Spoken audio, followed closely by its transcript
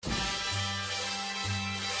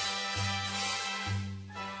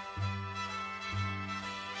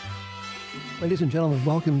Ladies and gentlemen,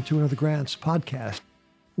 welcome to another Grants podcast.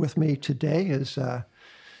 With me today is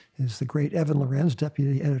the great Evan Lorenz,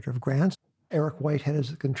 Deputy Editor of Grants. Eric Whitehead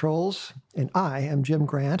is at controls, and I am Jim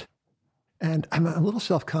Grant. And I'm a little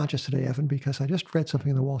self-conscious today, Evan, because I just read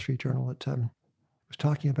something in the Wall Street Journal that was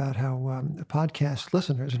talking about how podcast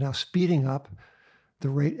listeners are now speeding up the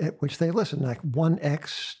rate at which they listen, like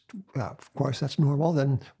 1x, of course, that's normal,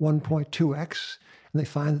 then 1.2x, and they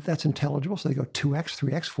find that that's intelligible, so they go 2x,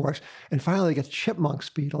 3x, 4x, and finally they get chipmunk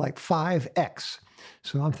speed of like 5x.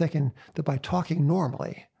 So I'm thinking that by talking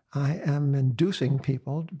normally, I am inducing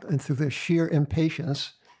people, and through their sheer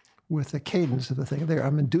impatience with the cadence of the thing,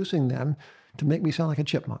 I'm inducing them to make me sound like a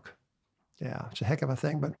chipmunk. Yeah, it's a heck of a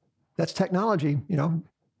thing, but that's technology, you know.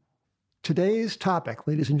 Today's topic,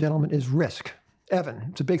 ladies and gentlemen, is risk. Evan,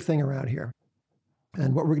 it's a big thing around here.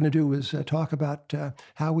 And what we're going to do is talk about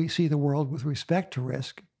how we see the world with respect to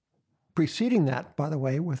risk. Preceding that, by the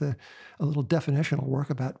way, with a little definitional work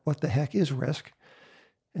about what the heck is risk.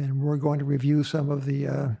 And we're going to review some of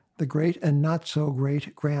the great and not so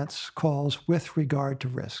great Grants calls with regard to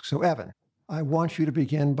risk. So, Evan, I want you to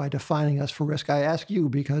begin by defining us for risk. I ask you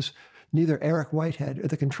because neither Eric Whitehead at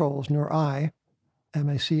the controls nor I am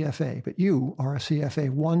a CFA, but you are a CFA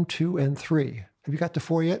 1, 2, and 3. Have you got to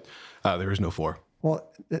 4 yet? There is no 4.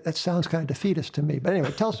 Well, that sounds kind of defeatist to me. But anyway,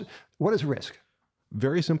 tell us, what is risk?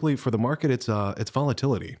 Very simply, for the market, it's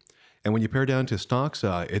volatility. And when you pare down to stocks,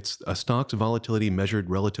 it's a stock's volatility measured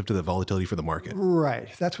relative to the volatility for the market. Right.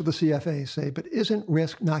 That's what the CFAs say. But isn't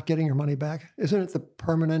risk not getting your money back? Isn't it the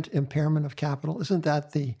permanent impairment of capital? Isn't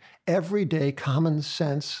that the everyday common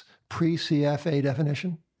sense pre-CFA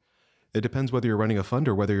definition? It depends whether you're running a fund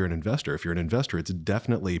or whether you're an investor. If you're an investor, it's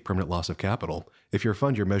definitely permanent loss of capital. If you're a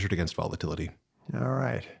fund, you're measured against volatility. All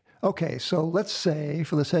right. Okay, so let's say,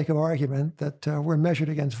 for the sake of argument, that we're measured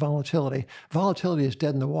against volatility. Volatility is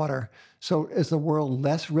dead in the water. So is the world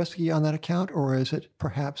less risky on that account, or is it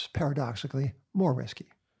perhaps paradoxically more risky?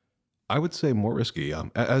 I would say more risky.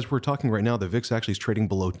 As we're talking right now, the VIX actually is trading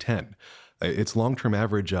below 10. Its long-term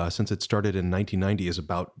average since it started in 1990 is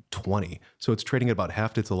about 20. So it's trading at about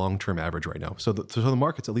half its long-term average right now. So the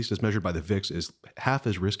markets, at least as measured by the VIX, is half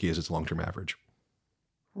as risky as its long-term average.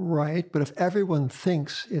 Right, but if everyone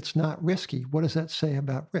thinks it's not risky, what does that say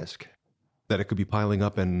about risk? That it could be piling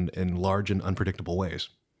up in large and unpredictable ways.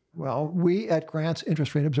 Well, we at Grants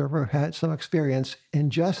Interest Rate Observer had some experience in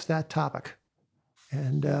just that topic.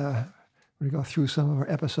 And we're going to go through some of our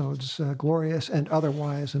episodes, glorious and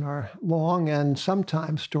otherwise, in our long and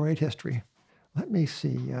sometimes storied history. Let me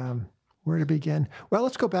see where to begin. Well,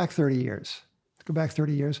 let's go back 30 years.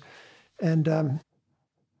 And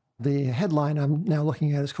the headline I'm now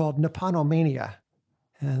looking at is called Nipponomania.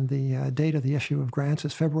 And the date of the issue of Grants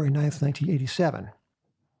is February 9th, 1987.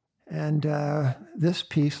 And this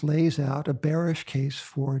piece lays out a bearish case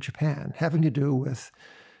for Japan, having to do with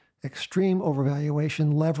extreme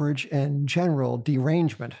overvaluation, leverage, and general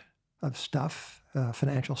derangement of stuff,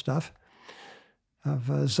 financial stuff, of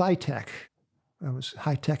Zytec. That was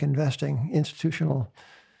high-tech investing, institutional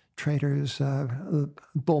traders,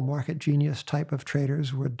 bull market genius type of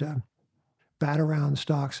traders would bat around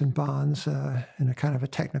stocks and bonds in a kind of a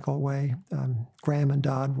technical way. Graham and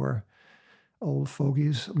Dodd were old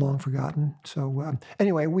fogies, long forgotten. So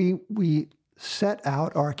anyway, we set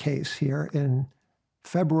out our case here in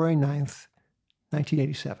February 9th,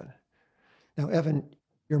 1987. Now, Evan,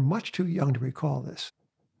 you're much too young to recall this,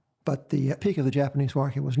 but the peak of the Japanese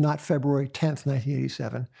market was not February 10th,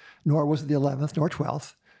 1987, nor was it the 11th, nor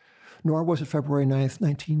 12th, nor was it February 9th,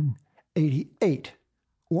 1988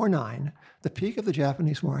 or 9. The peak of the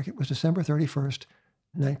Japanese market was December 31st,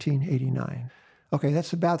 1989. Okay,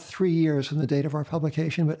 that's about 3 years from the date of our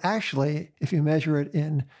publication, but actually, if you measure it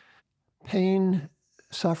in pain,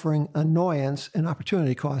 suffering, annoyance, and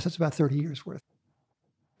opportunity cost, that's about 30 years worth.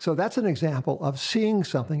 So that's an example of seeing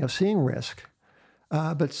something, of seeing risk,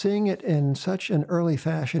 but seeing it in such an early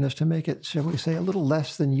fashion as to make it, shall we say, a little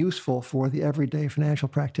less than useful for the everyday financial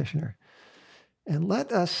practitioner. And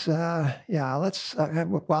let us,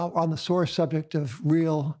 while on the sore subject of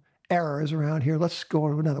real errors around here, let's go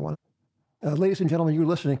over another one. Ladies and gentlemen, you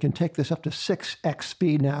listening can take this up to 6x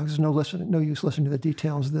speed now. There's no use listening to the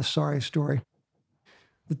details of this sorry story.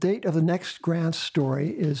 The date of the next Grants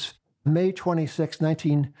story is May 26,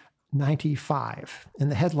 1995. And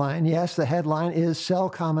the headline is Sell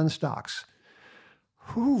Common Stocks.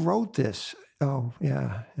 Who wrote this? Oh,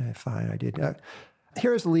 yeah, fine, I did.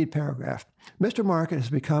 Here's the lead paragraph. Mr. Market has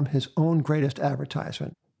become his own greatest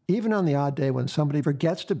advertisement. Even on the odd day when somebody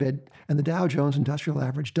forgets to bid and the Dow Jones Industrial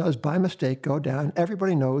Average does by mistake go down,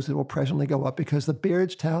 everybody knows it will presently go up because the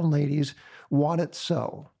Beardstown ladies want it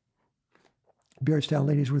so. Beardstown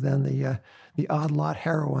ladies were then the odd lot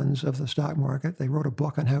heroines of the stock market. They wrote a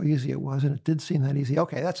book on how easy it was, and it did seem that easy.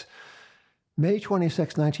 Okay, that's May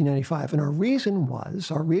 26, 1995. And our reason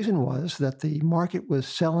was that the market was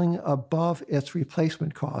selling above its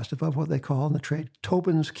replacement cost, above what they call in the trade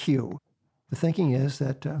Tobin's Q. The thinking is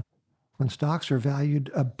that when stocks are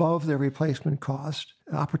valued above their replacement cost,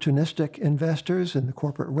 opportunistic investors in the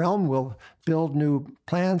corporate realm will build new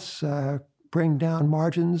plants, bring down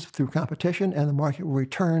margins through competition, and the market will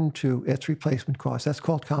return to its replacement cost. That's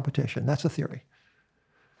called competition. That's a theory.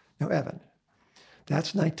 Now, Evan,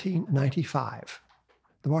 that's 1995.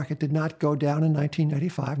 The market did not go down in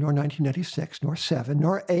 1995, nor 1996, nor 7,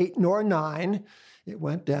 nor 8, nor 9. It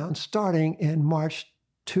went down starting in March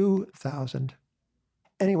 2000.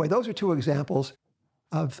 Anyway, those are two examples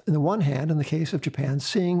of, on the one hand, in the case of Japan,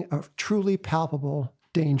 seeing a truly palpable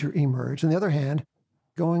danger emerge. On the other hand,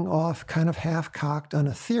 going off kind of half-cocked on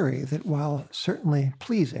a theory that, while certainly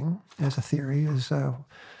pleasing as a theory, is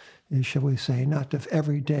shall we say, not of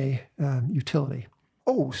everyday utility.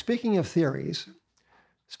 Oh, speaking of theories,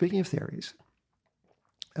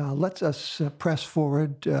 let us press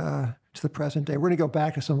forward to the present day. We're going to go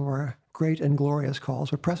back to some of our great and glorious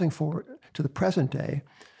calls. We're pressing forward to the present day.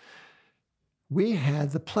 We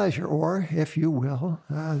had the pleasure, or if you will,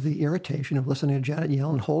 the irritation of listening to Janet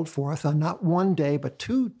Yellen hold forth on not one day, but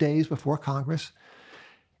 2 days before Congress.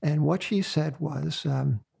 And what she said was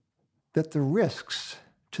that the risks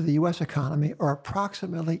to the U.S. economy are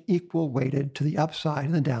approximately equal weighted to the upside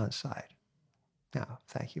and the downside. Now,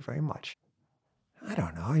 thank you very much. I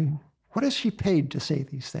don't know. What is she paid to say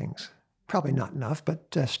these things? Probably not enough,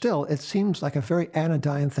 but still, it seems like a very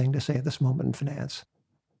anodyne thing to say at this moment in finance.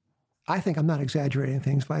 I think I'm not exaggerating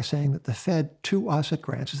things by saying that the Fed, to us at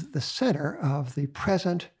Grants, is at the center of the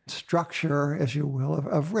present structure, as you will,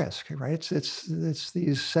 of risk, right? It's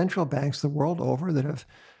these central banks the world over that have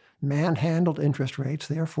manhandled interest rates,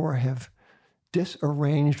 therefore have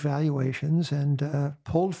disarranged valuations and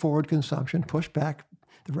pulled forward consumption, pushed back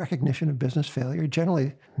the recognition of business failure,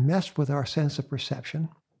 generally messed with our sense of perception.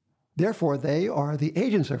 Therefore, they are the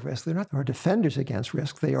agents of risk. They're not our defenders against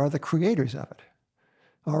risk. They are the creators of it.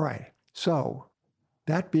 All right. So,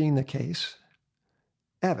 that being the case,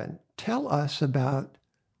 Evan, tell us about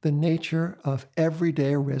the nature of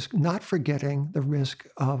everyday risk, not forgetting the risk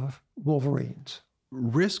of wolverines.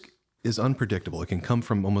 Risk is unpredictable. It can come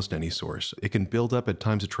from almost any source. It can build up at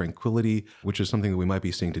times of tranquility, which is something that we might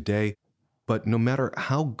be seeing today. But no matter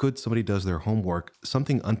how good somebody does their homework,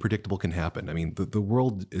 something unpredictable can happen. I mean, the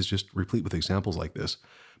world is just replete with examples like this.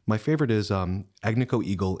 My favorite is Agnico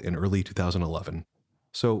Eagle in early 2011.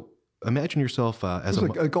 So imagine yourself as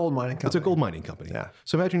a gold mining company. It's a gold mining company. Yeah.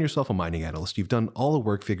 So imagine yourself a mining analyst. You've done all the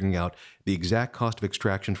work figuring out the exact cost of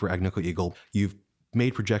extraction for Agnico Eagle. You've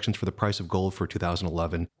made projections for the price of gold for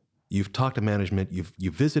 2011. You've talked to management.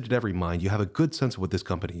 You've visited every mine. You have a good sense of what this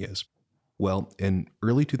company is. Well, in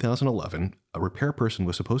early 2011, a repair person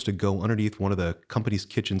was supposed to go underneath one of the company's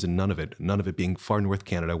kitchens in Nunavut being far north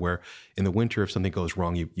Canada, where in the winter, if something goes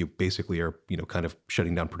wrong, you basically are, kind of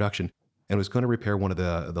shutting down production, and was going to repair one of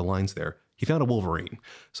the lines there. He found a wolverine.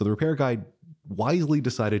 So the repair guy wisely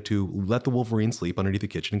decided to let the wolverine sleep underneath the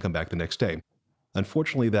kitchen and come back the next day.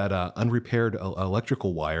 Unfortunately, that unrepaired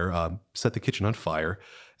electrical wire set the kitchen on fire.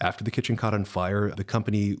 After the kitchen caught on fire, the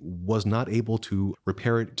company was not able to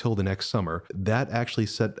repair it till the next summer. That actually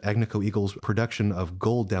set Agnico Eagle's production of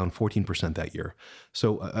gold down 14% that year.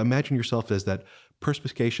 So imagine yourself as that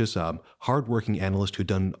perspicacious, hardworking analyst who'd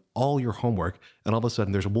done all your homework, and all of a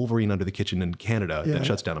sudden there's a wolverine under the kitchen in Canada that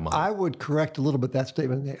shuts down a mine. I would correct a little bit that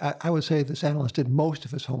statement. I would say this analyst did most of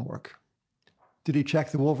his homework. Did he check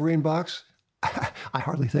the wolverine box? I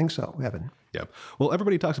hardly think so, Evan. Yeah. Well,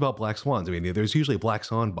 everybody talks about black swans. I mean, there's usually a black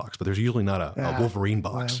swan box, but there's usually not a wolverine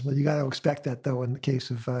box. Well, you got to expect that, though, in the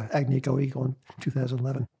case of Agnico Eagle in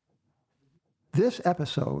 2011. This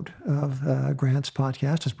episode of Grant's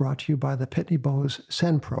podcast is brought to you by the Pitney Bowes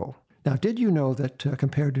SendPro. Now, did you know that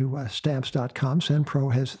compared to Stamps.com,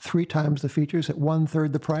 SendPro has 3 times the features at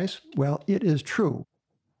 1/3 the price? Well, it is true.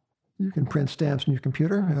 You can print stamps on your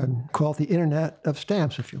computer and call it the Internet of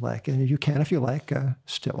Stamps if you like. And you can, if you like,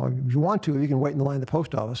 still, if you want to, you can wait in the line at the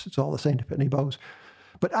post office. It's all the same to Pitney Bowes.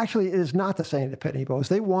 But actually, it is not the same to Pitney Bowes.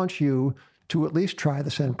 They want you to at least try the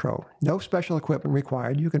SendPro. No special equipment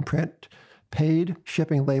required. You can print paid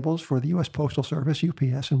shipping labels for the U.S. Postal Service,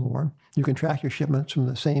 UPS, and more. You can track your shipments from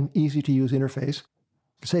the same easy-to-use interface.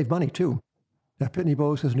 Save money, too. Now, Pitney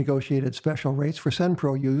Bowes has negotiated special rates for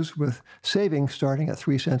SendPro use with savings starting at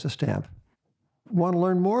 3 cents a stamp. Want to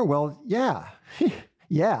learn more? Well, yeah.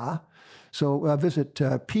 Yeah. So visit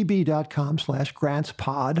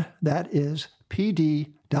pb.com/grantspod. That is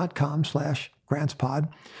pd.com/grantspod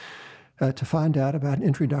to find out about an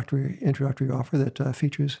introductory offer that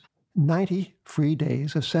features 90 free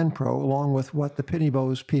days of SendPro, along with what the Pitney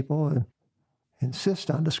Bowes people insist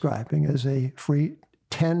on describing as a free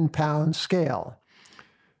 10-pound scale.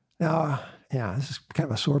 Now, this is kind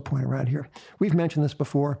of a sore point around here. We've mentioned this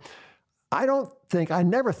before. I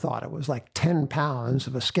never thought it was like 10 pounds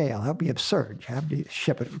of a scale. That would be absurd. You have to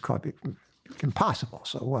ship it. It would be impossible.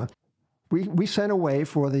 So we sent away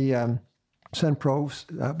for the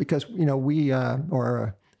SendPro because, we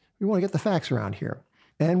want to get the facts around here.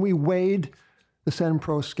 And we weighed the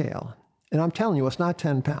SendPro scale. And I'm telling you, it's not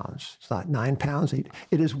 10 pounds. It's not 9 pounds. It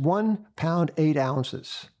is 1 pound, 8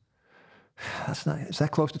 ounces. Is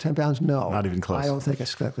that close to 10 pounds? No. Not even close. I don't think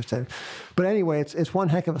it's close to 10. But anyway, it's one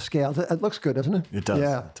heck of a scale. It looks good, doesn't it? It does.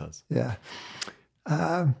 Yeah. It does. Yeah.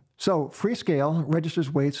 So free scale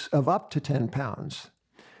registers weights of up to 10 pounds.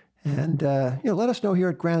 And, let us know here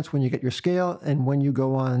at Grants when you get your scale and when you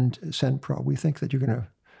go on to SendPro. We think that you're going to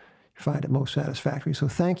find it most satisfactory. So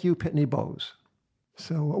thank you, Pitney Bowes.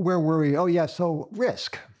 So where were we? Oh, yeah. So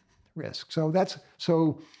risk. So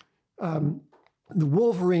the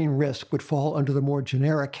Wolverine risk would fall under the more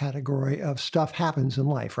generic category of stuff happens in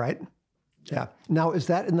life, right? Yeah. Now, is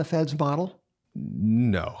that in the Fed's model?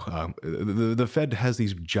 No. The Fed has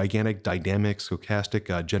these gigantic, dynamic,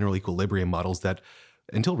 stochastic, general equilibrium models that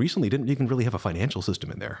until recently didn't even really have a financial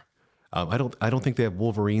system in there. I don't think they have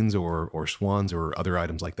Wolverines or swans or other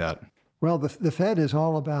items like that. Well, the Fed is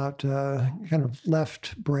all about kind of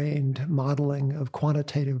left-brained modeling of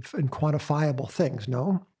quantitative and quantifiable things,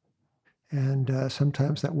 no? And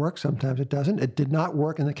sometimes that works, sometimes it doesn't. It did not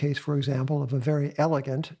work in the case, for example, of a very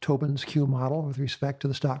elegant Tobin's Q model with respect to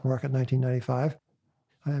the stock market in 1995.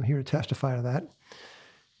 I am here to testify to that.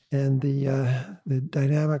 And the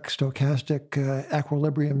dynamic stochastic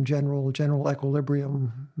equilibrium, general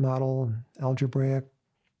equilibrium model, algebraic,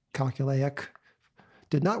 calculaic,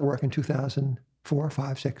 did not work in 2004,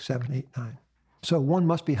 5, 6, 7, 8, 9. So one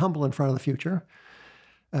must be humble in front of the future.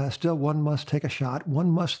 Still, one must take a shot.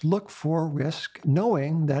 One must look for risk,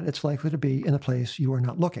 knowing that it's likely to be in a place you are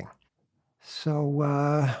not looking. So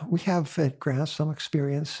we have at Grants some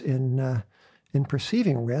experience in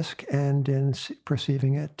perceiving risk and in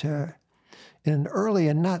perceiving it in an early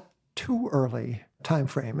and not too early time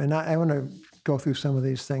frame. And I want to go through some of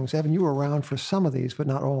these things. Evan, you were around for some of these, but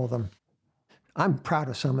not all of them. I'm proud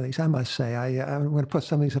of some of these, I must say. I'm going to put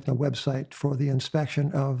some of these up on the website for the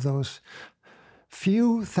inspection of those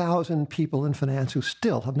few thousand people in finance who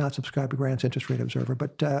still have not subscribed to Grants Interest Rate Observer.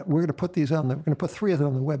 But we're going to put these on. We're going to put 3 of them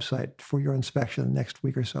on the website for your inspection next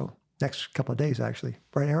week or so. Next couple of days, actually.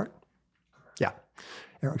 Right, Eric? Yeah.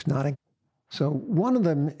 Eric's nodding. So one of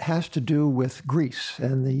them has to do with Greece,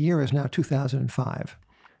 and the year is now 2005.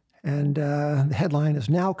 And the headline is,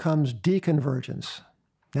 Now Comes Deconvergence.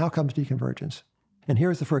 Now comes deconvergence. And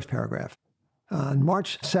here's the first paragraph. On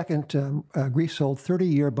March 2nd, Greece sold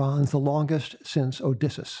 30-year bonds, the longest since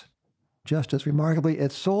Odysseus. Just as remarkably,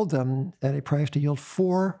 it sold them at a price to yield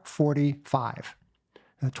 4.45,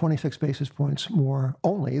 26 basis points more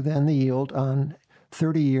only than the yield on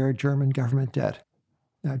 30-year German government debt.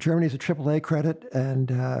 Now, Germany is a AAA credit,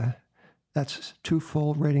 and that's 2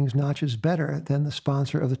 full ratings notches better than the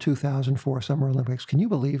sponsor of the 2004 Summer Olympics. Can you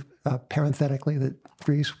believe, parenthetically, that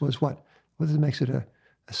Greece was what? What makes it a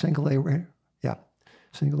single A rating? Yeah,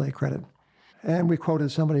 single A credit. And we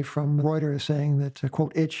quoted somebody from Reuters saying that,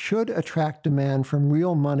 quote, it should attract demand from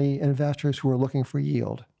real money investors who are looking for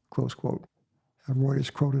yield, close quote.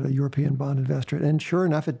 Reuters quoted a European bond investor, and sure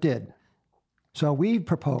enough, it did. So we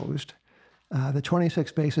proposed the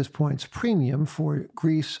 26 basis points premium for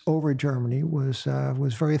Greece over Germany was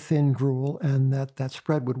very thin gruel, and that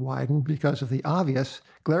spread would widen because of the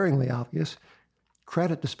glaringly obvious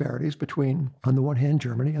credit disparities between, on the one hand,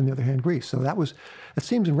 Germany, on the other hand, Greece. So it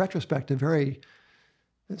seems in retrospect it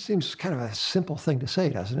seems kind of a simple thing to say,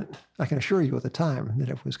 doesn't it? I can assure you at the time that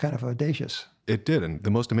it was kind of audacious. It did. And the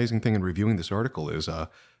most amazing thing in reviewing this article is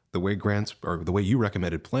the way you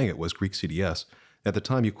recommended playing it was Greek CDS. At the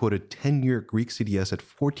time, you quoted 10-year Greek CDS at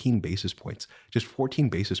 14 basis points, just 14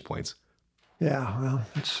 basis points. Yeah, well,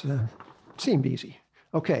 it seemed easy.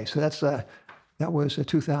 Okay, so that was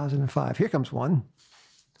 2005. Here comes one.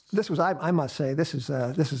 This was, I must say, this is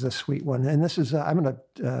a sweet one, and this is I'm going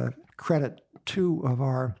to credit 2 of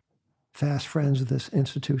our fast friends of this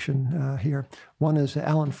institution here. One is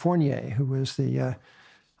Alan Fournier, who was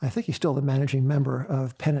I think he's still the managing member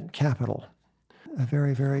of Pennant Capital, a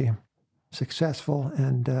very, very successful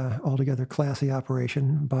and altogether classy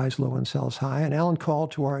operation, buys low and sells high. And Alan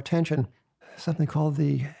called to our attention something called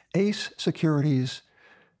the ACE Securities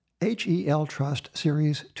HEL Trust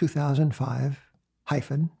Series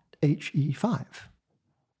 2005-HE5.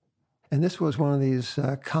 And this was one of these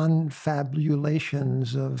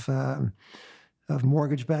confabulations of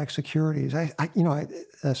mortgage-backed securities.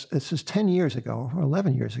 This is 10 years ago or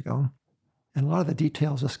 11 years ago, and a lot of the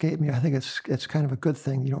details escape me. I think it's kind of a good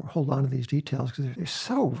thing you don't hold on to these details because they're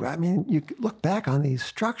so, you look back on these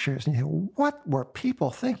structures and you think, what were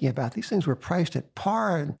people thinking about? These things were priced at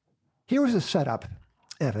par. And here was a setup,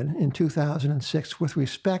 Evan, in 2006 with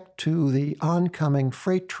respect to the oncoming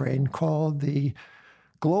freight train called the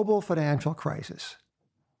global financial crisis.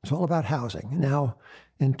 It's all about housing. Now,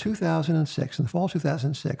 in 2006, in the fall of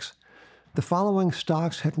 2006, the following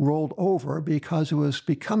stocks had rolled over because it was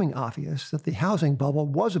becoming obvious that the housing bubble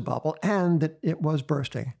was a bubble and that it was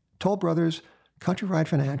bursting. Toll Brothers, Countrywide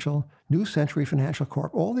Financial, New Century Financial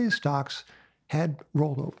Corp, all these stocks had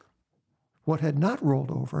rolled over. What had not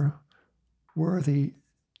rolled over were the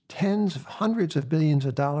tens of hundreds of billions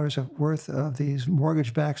of dollars worth of these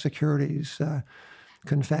mortgage-backed securities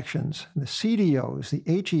confections, the CDOs, the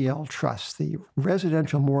HEL trusts, the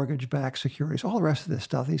residential mortgage-backed securities, all the rest of this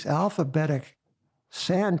stuff, these alphabetic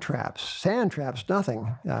sand traps,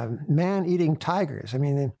 nothing, man-eating tigers.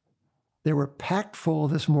 They were packed full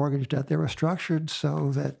of this mortgage debt. They were structured so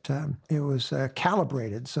that it was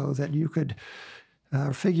calibrated so that you could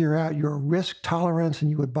figure out your risk tolerance and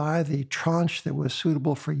you would buy the tranche that was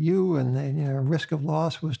suitable for you and the risk of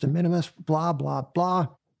loss was de minimis, blah, blah, blah.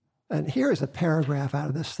 And here is a paragraph out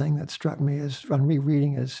of this thing that struck me as, on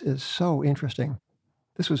rereading, is so interesting.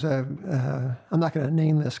 This was I'm not going to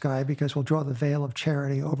name this guy because we'll draw the veil of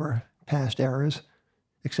charity over past errors,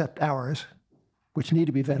 except ours, which need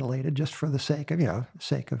to be ventilated just for the sake of,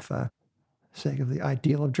 sake of the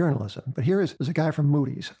ideal of journalism. But here is a guy from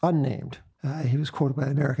Moody's, unnamed. He was quoted by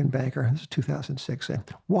the American Banker, this is 2006, saying,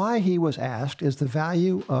 why, he was asked, is the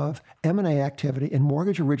value of M&A activity in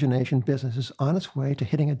mortgage origination businesses on its way to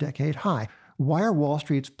hitting a decade high? Why are Wall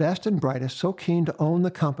Street's best and brightest so keen to own the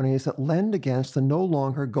companies that lend against the no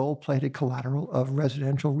longer gold-plated collateral of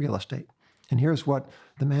residential real estate? And here's what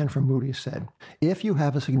the man from Moody's said. If you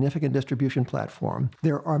have a significant distribution platform,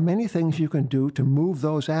 there are many things you can do to move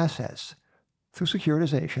those assets through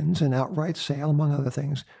securitizations and outright sale, among other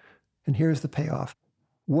things. And here's the payoff.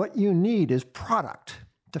 What you need is product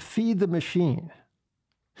to feed the machine.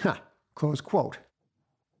 Close quote.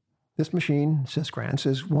 This machine, says Grants,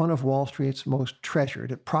 is one of Wall Street's most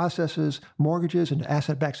treasured. It processes mortgages into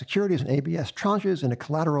asset-backed securities and ABS tranches into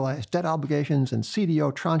collateralized debt obligations and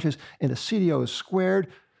CDO tranches into CDOs squared.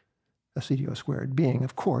 A CDO squared being,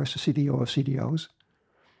 of course, a CDO of CDOs.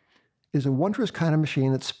 Is a wondrous kind of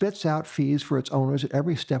machine that spits out fees for its owners at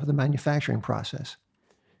every step of the manufacturing process.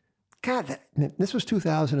 God, this was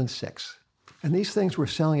 2006, and these things were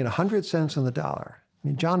selling at 100 cents on the dollar.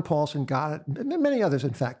 John Paulson got it. Many others,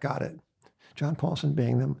 in fact, got it. John Paulson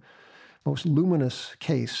being the most luminous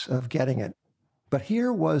case of getting it. But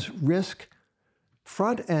here was risk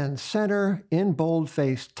front and center in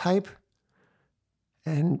boldface type.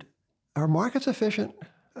 And are markets efficient,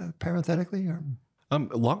 parenthetically? Or?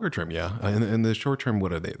 Longer term, yeah. In the short term,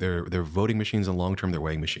 what are they? They're voting machines, and long term, they're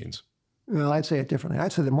weighing machines. Well, I'd say it differently.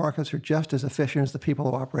 I'd say the markets are just as efficient as the people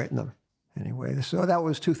who operate in them. Anyway, so that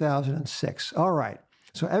was 2006. All right.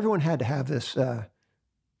 So everyone had to have this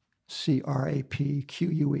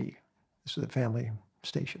CRAPQUE. This is a family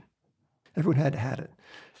station. Everyone had to have it.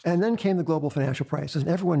 And then came the global financial crisis,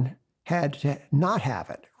 and everyone had to not have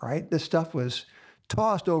it, right? This stuff was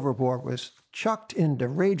tossed overboard, was chucked into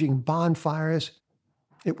raging bonfires.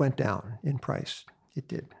 It went down in price. It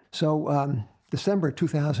did. So December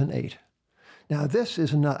 2008. Now, this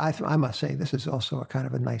is not, I must say, this is also a kind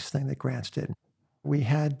of a nice thing that Grants did. We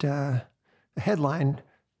had a headline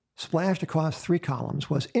splashed across 3 columns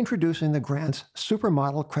was introducing the Grants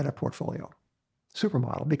supermodel credit portfolio.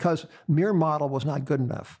 Supermodel, because mere model was not good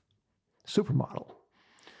enough. Supermodel.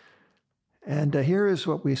 And here is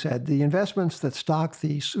what we said. The investments that stock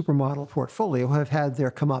the supermodel portfolio have had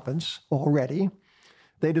their comeuppance already.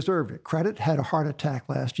 They deserved it. Credit had a heart attack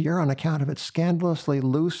last year on account of its scandalously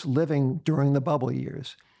loose living during the bubble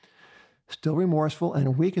years. Still remorseful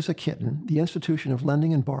and weak as a kitten, the institution of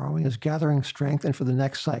lending and borrowing is gathering strength and for the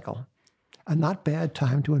next cycle. A not bad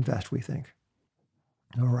time to invest, we think.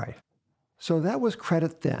 All right. So that was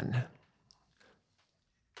credit then.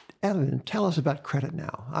 Evan, tell us about credit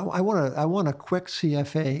now. I want a quick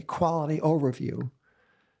CFA quality overview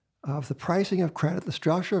of the pricing of credit, the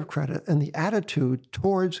structure of credit, and the attitude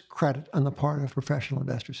towards credit on the part of professional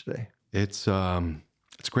investors today. It's a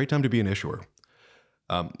great time to be an issuer.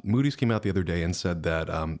 Moody's came out the other day and said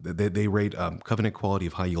that they rate covenant quality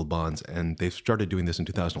of high yield bonds, and they've started doing this in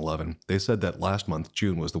 2011. They said that last month,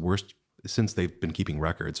 June, was the worst since they've been keeping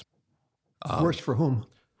records. Worst for whom?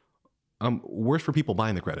 Worst for people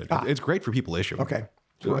buying the credit. It's great for people issuing. Okay.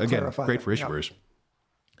 So again, great for issuers.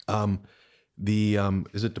 Yep.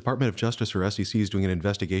 Is it Department of Justice or SEC is doing an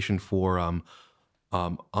investigation for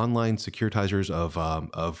online securitizers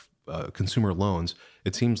of consumer loans.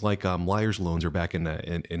 It seems like liar's loans are back in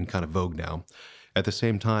kind of vogue now. At the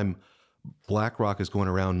same time, BlackRock is going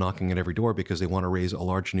around knocking at every door because they want to raise a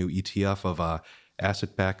large new ETF of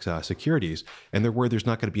asset-backed securities, and they're worried there's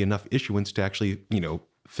not going to be enough issuance to actually,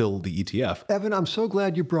 fill the ETF. Evan, I'm so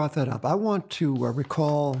glad you brought that up. I want to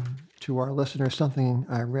recall to our listeners something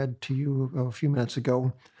I read to you a few minutes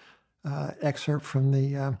ago, excerpt from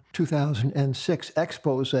the 2006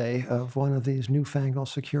 expose of one of these newfangled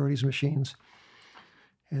securities machines.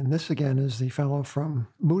 And this, again, is the fellow from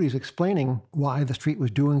Moody's explaining why the street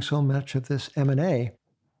was doing so much of this M&A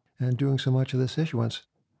and doing so much of this issuance.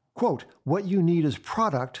 Quote, what you need is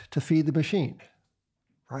product to feed the machine,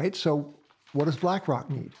 right? So what does BlackRock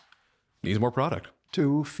need? Needs more product.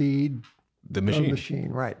 To feed the machine. The machine,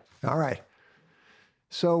 right. All right.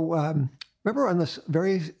 So remember on this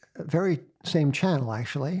very, very same channel,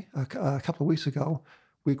 actually, a couple of weeks ago,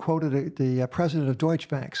 we quoted the president of Deutsche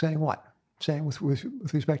Bank saying what? Saying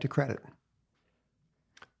with respect to credit.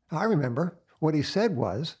 I remember what he said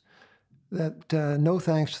was that no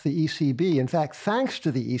thanks to the ECB. In fact, thanks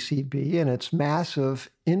to the ECB and its massive,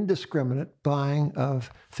 indiscriminate buying of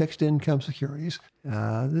fixed income securities,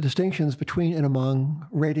 the distinctions between and among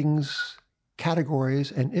ratings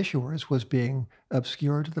categories and issuers was being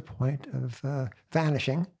obscured to the point of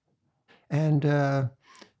vanishing. And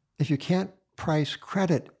if you can't price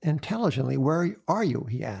credit intelligently, where are you,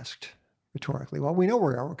 he asked rhetorically. Well, we know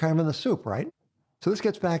where we are. We're kind of in the soup, right? So this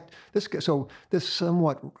gets back, this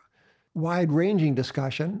somewhat wide-ranging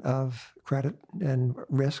discussion of credit and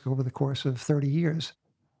risk over the course of 30 years,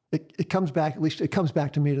 it comes back, at least it comes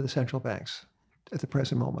back to me, to the central banks at the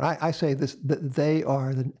present moment. I say this, that they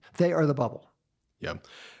are the bubble. Yeah,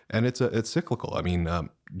 and it's cyclical. I mean,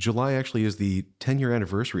 July actually is the 10-year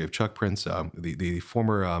anniversary of Chuck Prince, the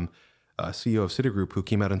former CEO of Citigroup, who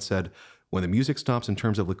came out and said, when the music stops in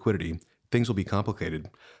terms of liquidity, things will be complicated.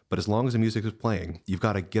 But as long as the music is playing, you've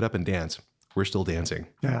got to get up and dance. We're still dancing.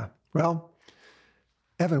 Yeah. Well,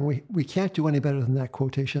 Evan, we can't do any better than that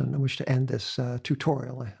quotation in which to end this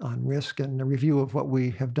tutorial on risk and a review of what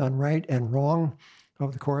we have done right and wrong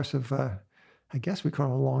over the course of, I guess we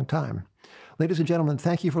call it a long time. Ladies and gentlemen,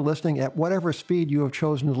 thank you for listening at whatever speed you have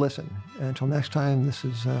chosen to listen. Until next time, this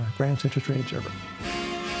is Grant's Interest Rate Observer.